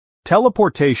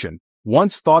Teleportation,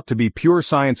 once thought to be pure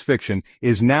science fiction,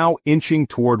 is now inching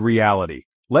toward reality.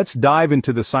 Let's dive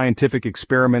into the scientific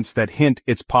experiments that hint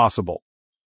it's possible.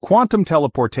 Quantum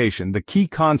teleportation, the key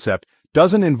concept,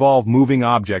 doesn't involve moving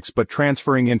objects but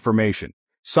transferring information.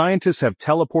 Scientists have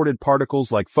teleported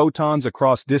particles like photons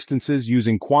across distances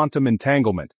using quantum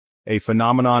entanglement, a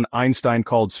phenomenon Einstein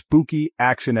called spooky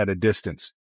action at a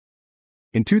distance.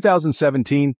 In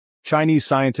 2017, Chinese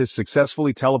scientists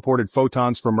successfully teleported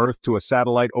photons from Earth to a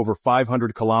satellite over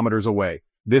 500 kilometers away.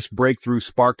 This breakthrough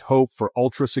sparked hope for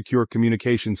ultra-secure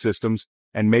communication systems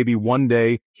and maybe one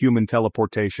day, human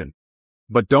teleportation.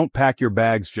 But don't pack your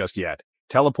bags just yet.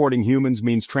 Teleporting humans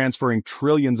means transferring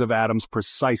trillions of atoms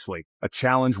precisely, a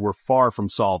challenge we're far from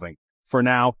solving. For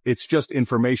now, it's just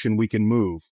information we can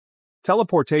move.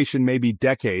 Teleportation may be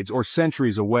decades or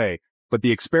centuries away, but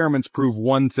the experiments prove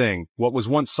one thing: what was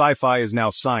once sci-fi is now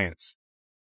science.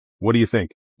 What do you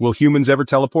think? Will humans ever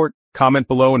teleport? Comment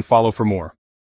below and follow for more.